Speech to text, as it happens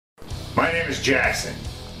My name is Jackson,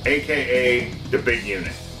 aka the Big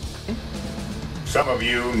Unit. Some of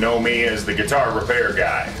you know me as the guitar repair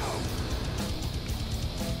guy.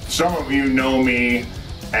 Some of you know me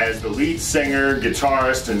as the lead singer,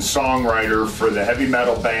 guitarist, and songwriter for the heavy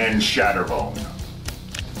metal band Shatterbone.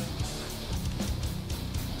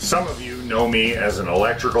 Some of you know me as an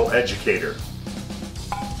electrical educator.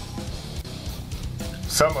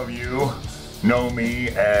 Some of you know me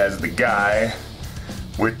as the guy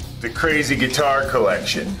with the crazy guitar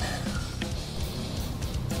collection.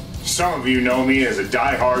 Some of you know me as a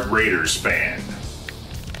die-hard Raiders fan.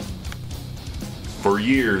 For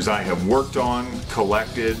years I have worked on,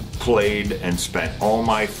 collected, played, and spent all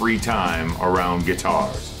my free time around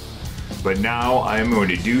guitars. But now I am going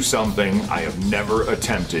to do something I have never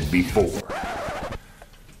attempted before.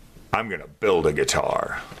 I'm gonna build a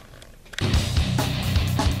guitar.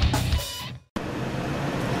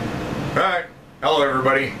 Alright, hello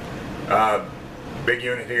everybody. Big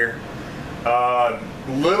Unit here.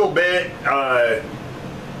 Little bit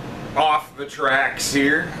off the tracks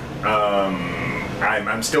here.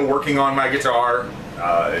 I'm still working on my guitar,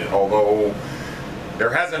 although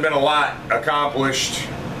there hasn't been a lot accomplished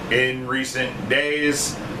in recent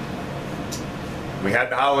days. We had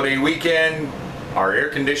the holiday weekend. Our air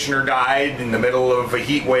conditioner died in the middle of a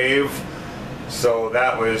heat wave, so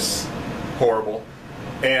that was horrible.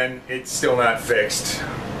 And it's still not fixed.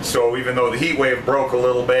 So even though the heat wave broke a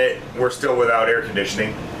little bit, we're still without air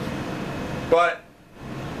conditioning. But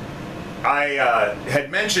I had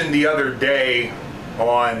mentioned the other day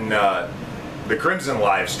on the Crimson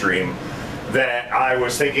live stream that I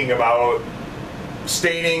was thinking about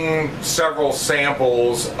staining several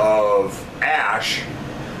samples of ash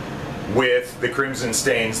with the Crimson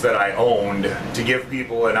stains that I owned to give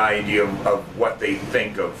people an idea of what they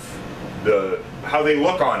think of how they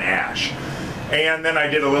look on ash. And then I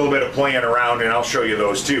did a little bit of playing around, and I'll show you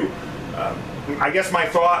those too. I guess my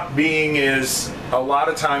thought being is a lot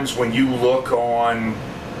of times when you look on,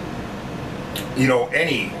 you know,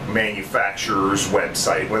 any manufacturer's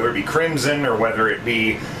website, whether it be Crimson or whether it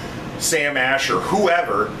be Sam Ash or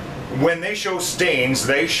whoever, when they show stains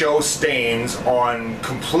on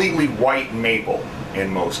completely white maple in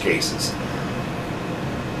most cases.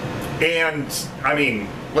 And I mean,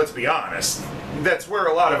 let's be honest, that's where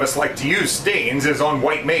a lot of us like to use stains, is on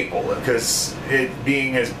white maple, because it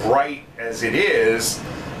being as bright as it is,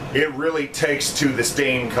 it really takes to the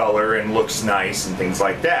stain color and looks nice and things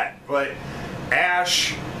like that. But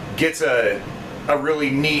ash gets a really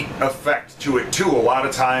neat effect to it too. A lot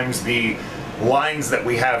of times the lines that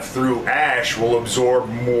we have through ash will absorb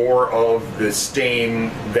more of the stain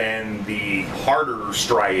than the harder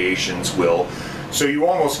striations will, so you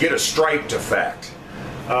almost get a striped effect.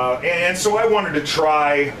 And so I wanted to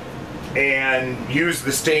try and use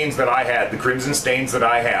the stains that I had, the Crimson stains that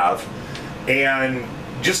I have, and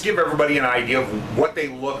just give everybody an idea of what they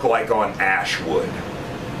look like on ash wood.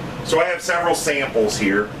 So I have several samples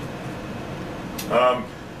here.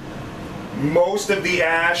 Most of the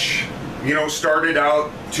ash, you know, started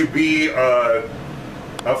out to be a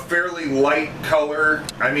fairly light color.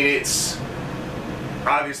 I mean, it's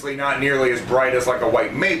obviously not nearly as bright as like a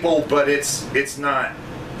white maple, but it's not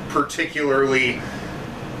particularly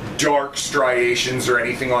dark striations or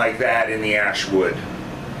anything like that in the ash wood.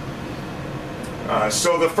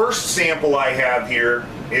 So the first sample I have here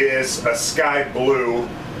is a sky blue,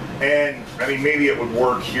 and I mean, maybe it would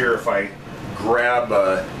work here if I grab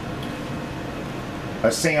a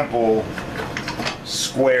sample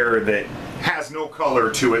square that has no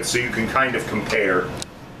color to it so you can kind of compare.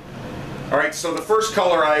 Alright, so the first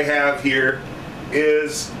color I have here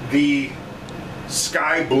is the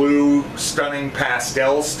sky blue stunning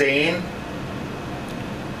pastel stain.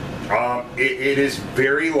 It is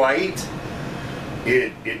very light.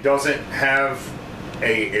 It doesn't have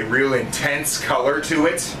a real intense color to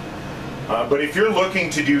it. But if you're looking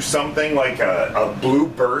to do something like a blue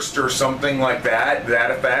burst or something like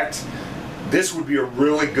that effect, this would be a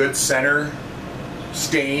really good center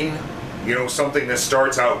stain. You know, something that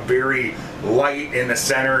starts out very light in the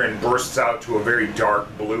center and bursts out to a very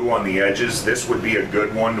dark blue on the edges. This would be a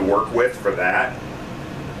good one to work with for that.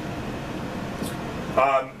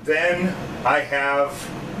 Then I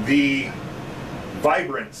have the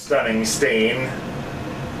vibrant stunning stain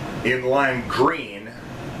in lime green.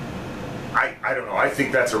 I don't know, I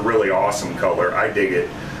think that's a really awesome color. I dig it.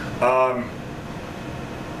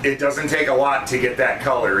 It doesn't take a lot to get that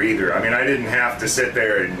color either. I mean, I didn't have to sit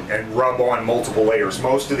there and rub on multiple layers.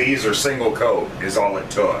 Most of these are single coat is all it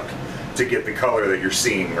took to get the color that you're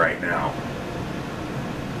seeing right now.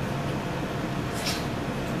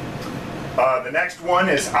 The next one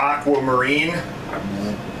is Aquamarine.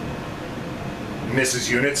 Mrs.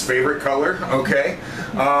 Unit's favorite color. Okay,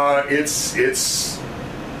 it's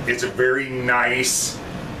a very nice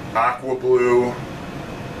aqua blue,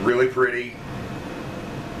 really pretty.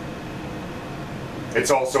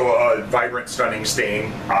 It's also a vibrant, stunning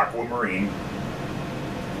stain, Aquamarine.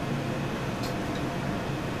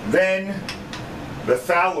 Then the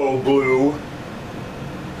Phthalo Blue,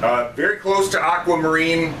 very close to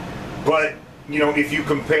Aquamarine, but you know, if you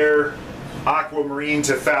compare Aquamarine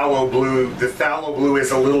to Phthalo Blue, the Phthalo Blue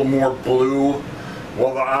is a little more blue,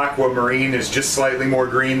 while the Aquamarine is just slightly more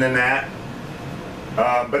green than that.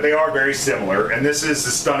 But they are very similar, and this is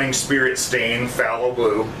the Stunning Spirit Stain Phthalo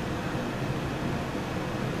Blue.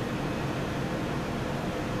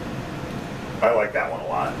 I like that one a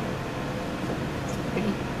lot.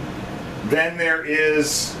 Pretty. Then there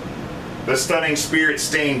is the Stunning Spirit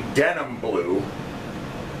Stain Denim Blue.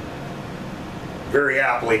 Very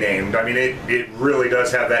aptly named. I mean, it really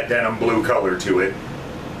does have that denim blue color to it.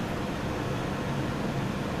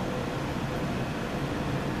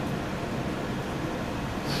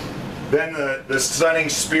 Then the Stunning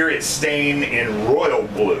Spirit Stain in Royal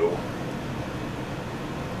Blue.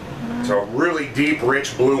 So really deep,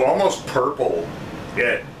 rich blue, almost purple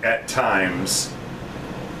at times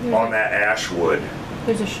on that ash wood.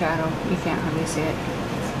 There's a shadow. You can't hardly see it.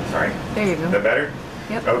 Sorry? There you go. Is that better?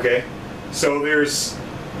 Yep. Okay. So there's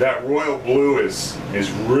that royal blue is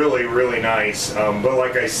really, really nice. But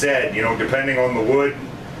like I said, you know, depending on the wood,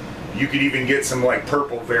 you could even get some like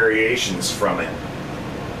purple variations from it.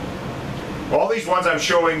 All these ones I'm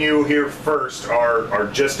showing you here first are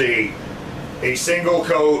just a single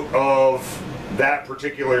coat of that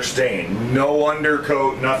particular stain. No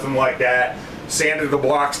undercoat, nothing like that. Sanded the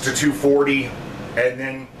blocks to 240 and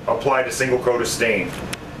then applied a single coat of stain.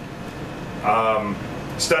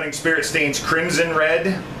 Stunning Spirit Stains Crimson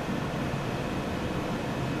Red.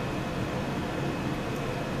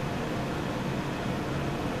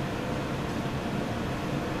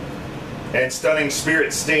 And Stunning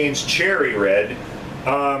Spirit Stains Cherry Red.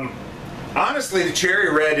 Honestly, the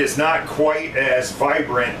Cherry Red is not quite as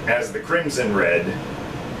vibrant as the Crimson Red.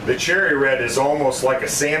 The Cherry Red is almost like a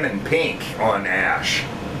salmon pink on ash.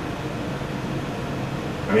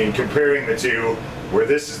 I mean, comparing the two, where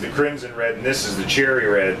this is the Crimson Red and this is the Cherry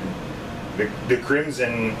Red, the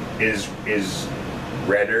Crimson is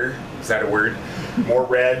redder, is that a word? More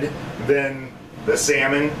red than the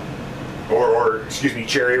salmon, or excuse me,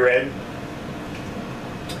 Cherry Red.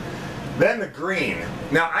 Then the green.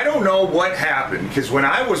 Now, I don't know what happened, because when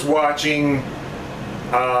I was watching,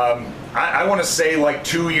 I want to say like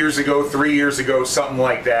 2 years ago, 3 years ago, something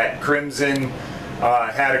like that, Crimson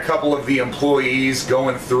had a couple of the employees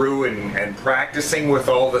going through and practicing with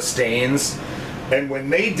all the stains. And when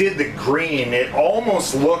they did the green, it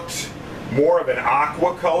almost looked more of an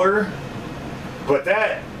aqua color. But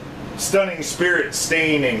that Stunning Spirit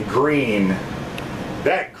Stain in green,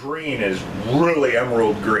 that green is really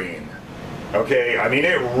emerald green. Okay, I mean,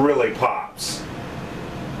 it really pops.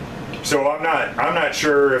 So I'm not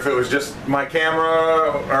sure if it was just my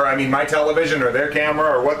camera, or I mean my television or their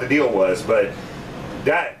camera, or what the deal was, but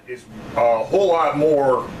that is a whole lot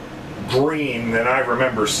more green than I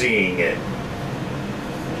remember seeing it.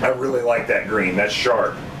 I really like that green. That's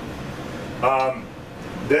sharp.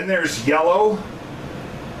 Then there's yellow.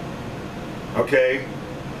 Okay,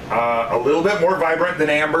 a little bit more vibrant than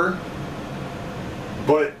amber,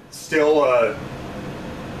 but still,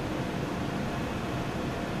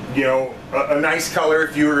 you know, a nice color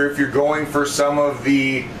if you're going for some of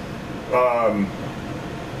the, I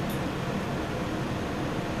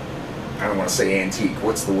don't want to say antique.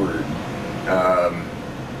 What's the word?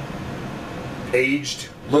 Aged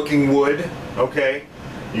looking wood. Okay,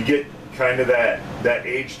 you get kind of that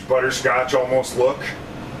aged butterscotch almost look.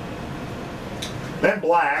 Then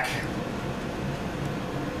black.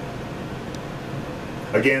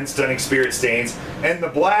 Again, Stunning Spirit Stains, and the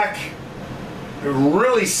black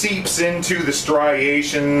really seeps into the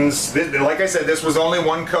striations. Like I said, this was only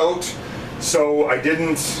one coat, so I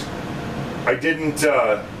didn't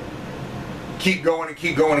keep going and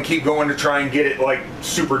keep going and keep going to try and get it like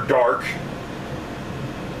super dark.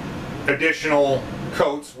 Additional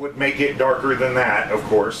coats would make it darker than that, of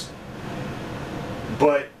course.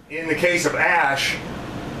 But in the case of ash,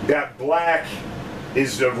 that black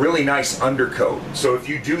is a really nice undercoat. So if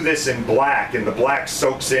you do this in black and the black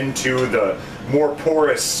soaks into the more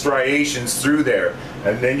porous striations through there,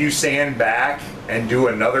 and then you sand back and do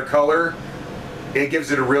another color, it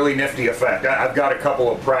gives it a really nifty effect. I've got a couple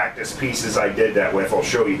of practice pieces I did that with. I'll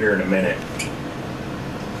show you here in a minute.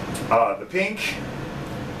 The pink.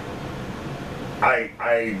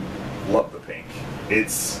 I love the pink. It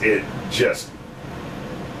just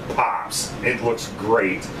pops. It looks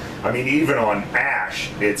great. I mean, even on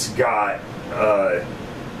ash, it's got, I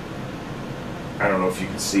don't know if you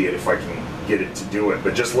can see it, if I can get it to do it,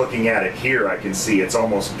 but just looking at it here, I can see it's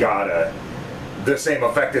almost got the same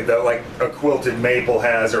effect that like a quilted maple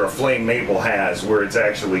has or a flame maple has, where it's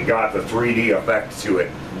actually got the 3D effect to it.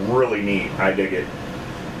 Really neat. I dig it.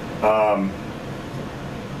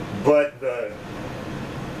 But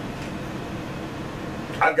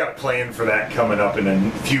I've got a plan for that coming up in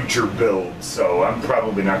a future build, so I'm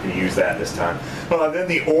probably not going to use that this time. Then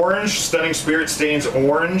the orange, Stunning Spirit Stains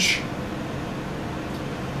orange.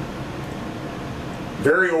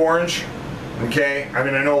 Very orange, okay? I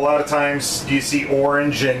mean, I know a lot of times you see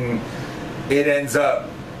orange and it ends up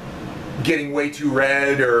getting way too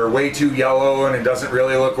red or way too yellow and it doesn't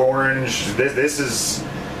really look orange. This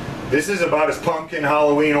is about as pumpkin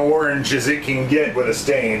Halloween orange as it can get with a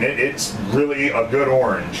stain. It's really a good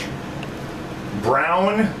orange.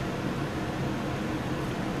 Brown.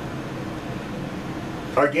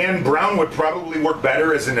 Again, brown would probably work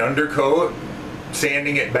better as an undercoat,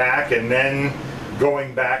 sanding it back and then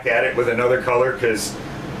going back at it with another color, because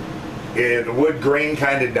the wood grain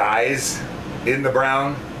kind of dies in the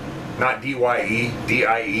brown. Not D-Y-E,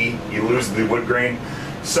 D-I-E. You lose the wood grain.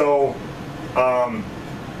 So,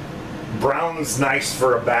 brown's nice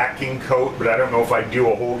for a backing coat, but I don't know if I'd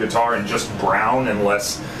do a whole guitar in just brown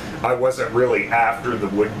unless I wasn't really after the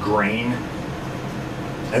wood grain.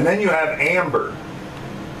 And then you have amber.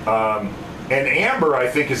 And amber, I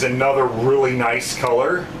think, is another really nice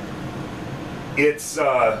color. It's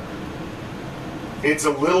a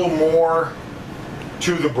little more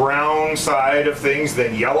to the brown side of things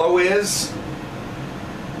than yellow is,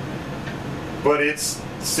 but it's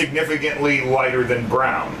significantly lighter than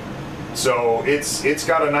brown. So it's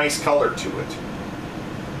got a nice color to it.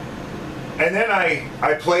 And then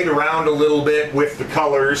I played around a little bit with the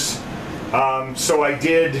colors. So I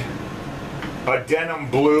did a denim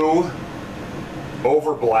blue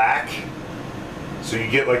over black. So you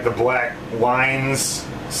get like the black lines,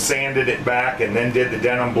 sanded it back, and then did the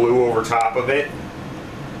denim blue over top of it.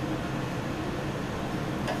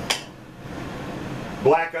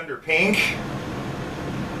 Black under pink.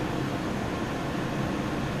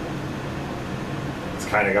 It's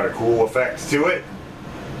kind of got a cool effect to it.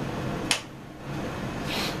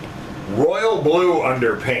 Royal blue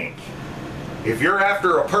under pink. If you're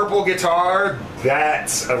after a purple guitar,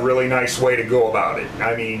 that's a really nice way to go about it.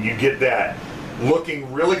 I mean, you get that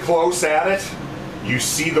looking really close at it, you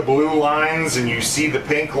see the blue lines and you see the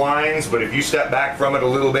pink lines, but if you step back from it a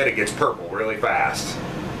little bit, it gets purple really fast.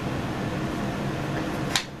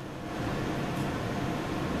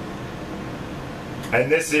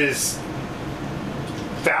 And this is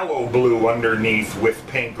phthalo blue underneath with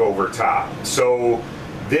pink over top. So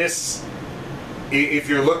this, if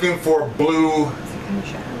you're looking for blue,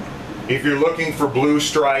 if you're looking for blue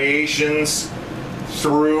striations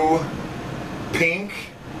through pink,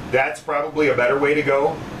 that's probably a better way to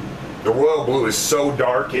go. The royal blue is so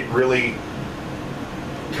dark it really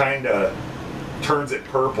kind of turns it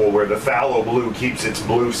purple, where the phthalo blue keeps its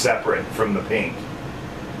blue separate from the pink.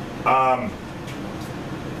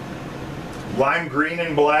 Lime green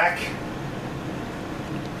and black.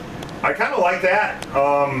 I kind of like that.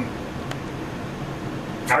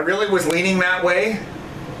 I really was leaning that way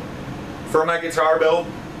for my guitar build,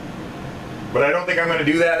 but I don't think I'm going to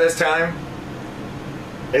do that this time.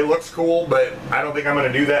 It looks cool, but I don't think I'm going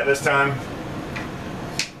to do that this time.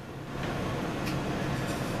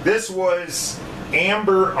 This was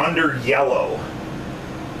amber under yellow,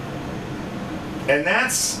 and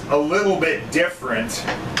that's a little bit different.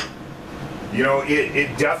 You know,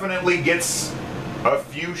 it definitely gets a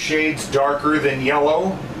few shades darker than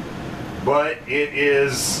yellow, but it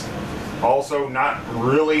is also not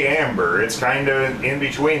really amber. It's kind of in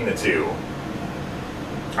between the two.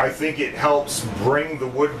 I think it helps bring the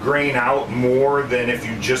wood grain out more than if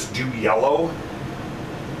you just do yellow.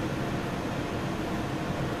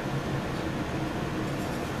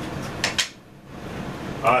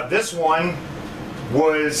 This one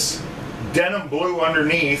was denim blue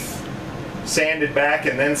underneath, sanded back,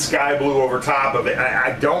 and then sky blue over top of it.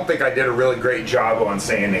 I don't think I did a really great job on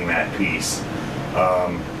sanding that piece.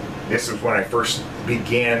 This is when I first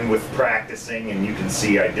began with practicing, and you can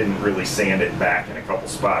see I didn't really sand it back in a couple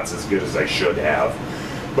spots as good as I should have.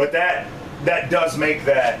 But that does make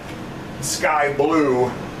that sky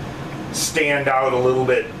blue stand out a little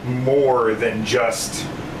bit more than just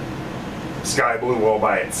sky blue all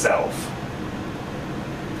by itself.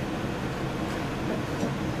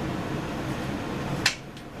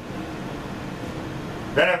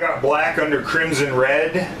 Then I've got black under crimson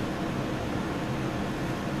red.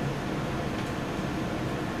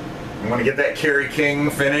 I'm gonna get that Kerry King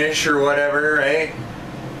finish or whatever, right?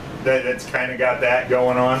 That's kind of got that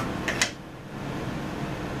going on.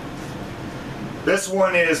 This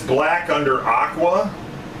one is black under aqua.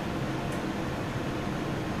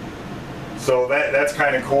 So that's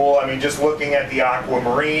kind of cool. I mean, just looking at the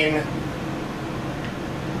aquamarine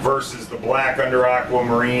versus the black under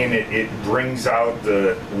aquamarine, it brings out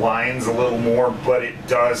the lines a little more, but it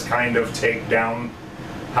does kind of take down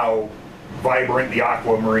how vibrant the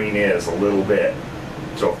aquamarine is a little bit.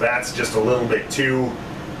 So if that's just a little bit too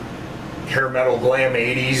hair metal glam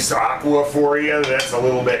 80s aqua for you, that's a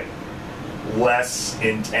little bit less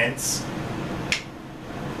intense.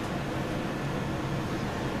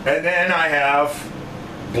 And then I have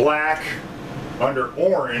black under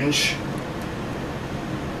orange.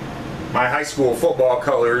 My high school football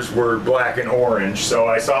colors were black and orange, so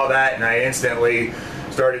I saw that and I instantly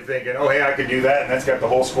started thinking, oh hey, I could do that, and that's got the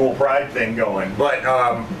whole school pride thing going. But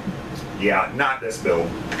yeah, not this build.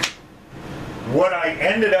 What I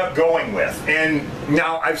ended up going with, and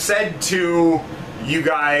now I've said to you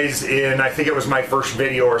guys in, I think it was my first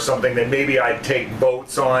video or something, that maybe I'd take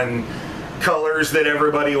votes on colors that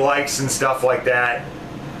everybody likes and stuff like that.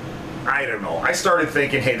 I don't know. I started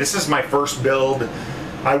thinking, hey, this is my first build.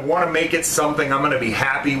 I want to make it something I'm going to be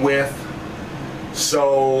happy with.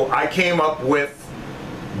 So I came up with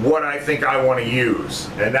what I think I want to use,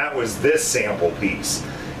 and that was this sample piece.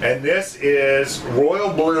 And this is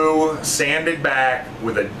royal blue sanded back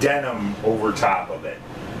with a denim over top of it.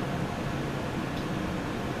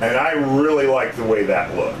 And I really like the way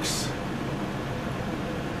that looks.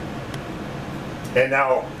 And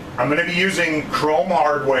now I'm going to be using chrome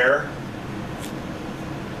hardware.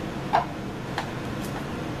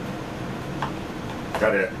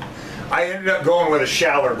 Got it. I ended up going with a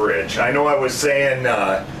shallow bridge. I know I was saying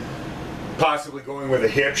possibly going with a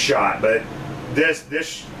hip shot, but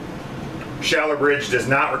this shallow bridge does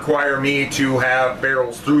not require me to have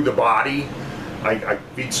barrels through the body. I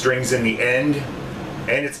feed strings in the end,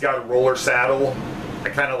 and it's got a roller saddle. I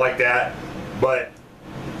kind of like that, but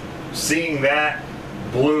seeing that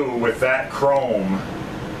blue with that chrome,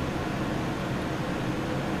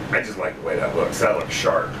 I just like the way that looks. That looks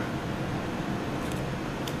sharp.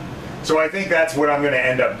 So I think that's what I'm going to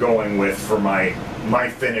end up going with for my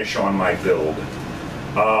finish on my build.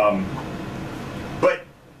 But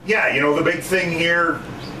yeah, you know, the big thing here,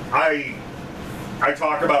 I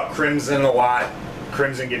talk about Crimson a lot,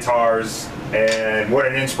 Crimson Guitars, and what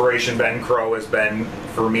an inspiration Ben Crow has been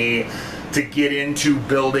for me to get into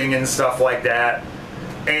building and stuff like that.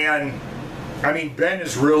 And I mean, Ben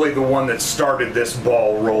is really the one that started this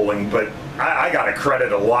ball rolling, but I gotta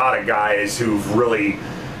credit a lot of guys who've really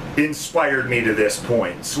inspired me to this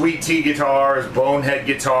point. Sweet Tea Guitars, Bonehead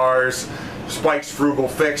Guitars, Spike's Frugal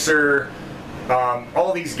Fixer,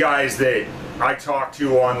 all these guys that I talk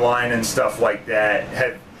to online and stuff like that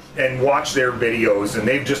have and watch their videos, and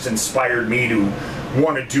they've just inspired me to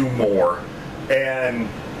want to do more. And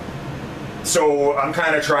so I'm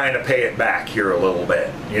kind of trying to pay it back here a little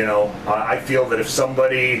bit, you know. I feel that if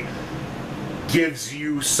somebody gives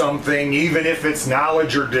you something, even if it's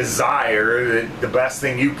knowledge or desire, the best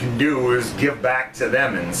thing you can do is give back to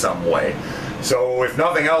them in some way. So if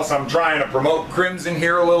nothing else, I'm trying to promote Crimson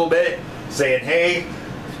here a little bit, saying, hey,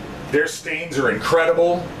 their stains are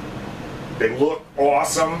incredible. They look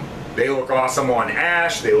awesome. They look awesome on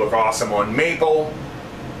ash. They look awesome on maple.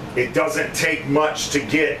 It doesn't take much to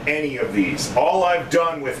get any of these. All I've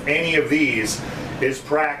done with any of these is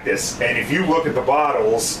practice. And if you look at the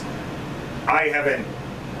bottles, I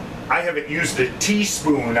haven't used a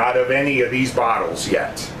teaspoon out of any of these bottles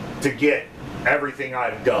yet to get everything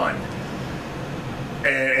I've done.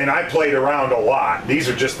 And I played around a lot. These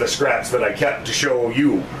are just the scraps that I kept to show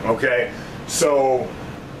you, okay? So,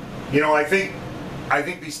 you know, I think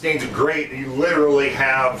these stains are great. You literally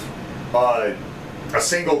have a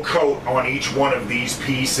single coat on each one of these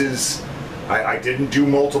pieces. I didn't do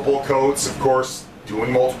multiple coats. Of course,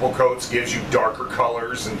 doing multiple coats gives you darker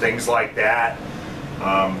colors and things like that.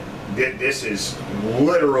 This is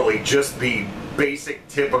literally just the basic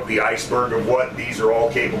tip of the iceberg of what these are all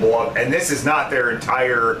capable of. And this is not their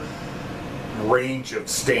entire range of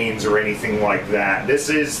stains or anything like that. This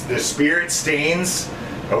is the Spirit stains.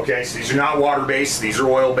 Okay, so these are not water-based, these are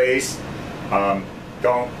oil-based.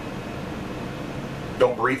 Don't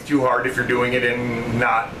breathe too hard if you're doing it in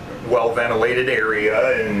not well-ventilated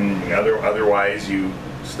area, and otherwise you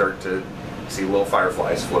start to see little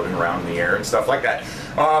fireflies floating around in the air and stuff like that.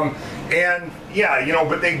 And yeah, you know,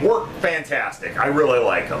 but they work fantastic. I really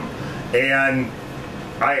like them. And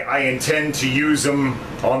I intend to use them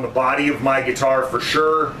on the body of my guitar for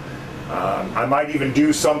sure. I might even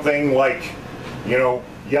do something like, you know,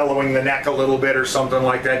 yellowing the neck a little bit or something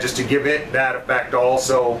like that, just to give it that effect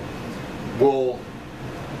also. We'll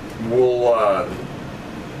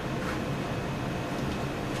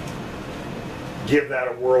give that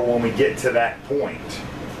a whirl when we get to that point.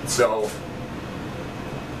 So,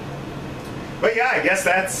 but yeah, I guess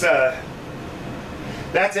that's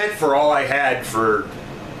it for all I had for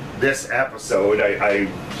this episode. I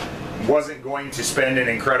wasn't going to spend an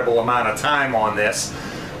incredible amount of time on this,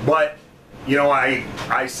 but you know,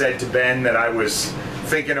 I said to Ben that I was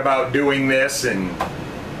thinking about doing this, and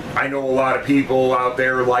I know a lot of people out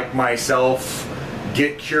there like myself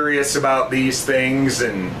get curious about these things,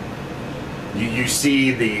 and you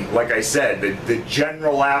see the, like I said, the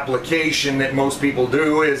general application that most people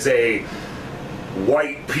do is a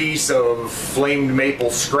white piece of flamed maple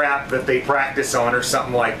scrap that they practice on or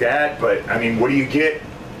something like that. But I mean, what do you get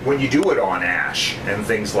when you do it on ash and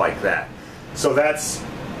things like that? So that's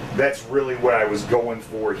really what I was going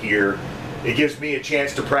for here. It gives me a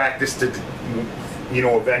chance to practice to, you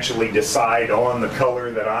know, eventually decide on the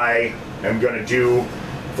color that I am going to do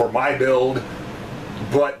for my build.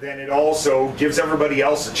 But then it also gives everybody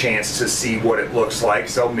else a chance to see what it looks like,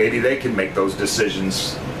 so maybe they can make those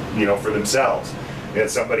decisions, you know, for themselves. And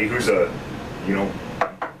somebody who's you know,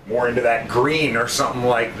 more into that green or something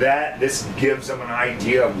like that, this gives them an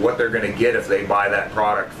idea of what they're going to get if they buy that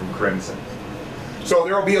product from Crimson. So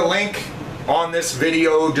there will be a link on this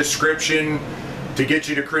video description to get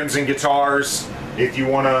you to Crimson Guitars if you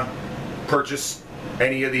want to purchase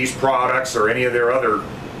any of these products or any of their other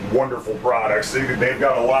wonderful products. They've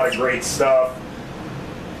got a lot of great stuff.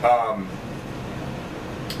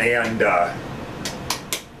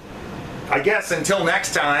 I guess until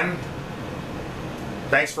next time,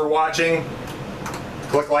 thanks for watching.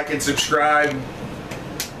 Click like and subscribe.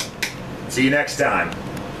 See you next time.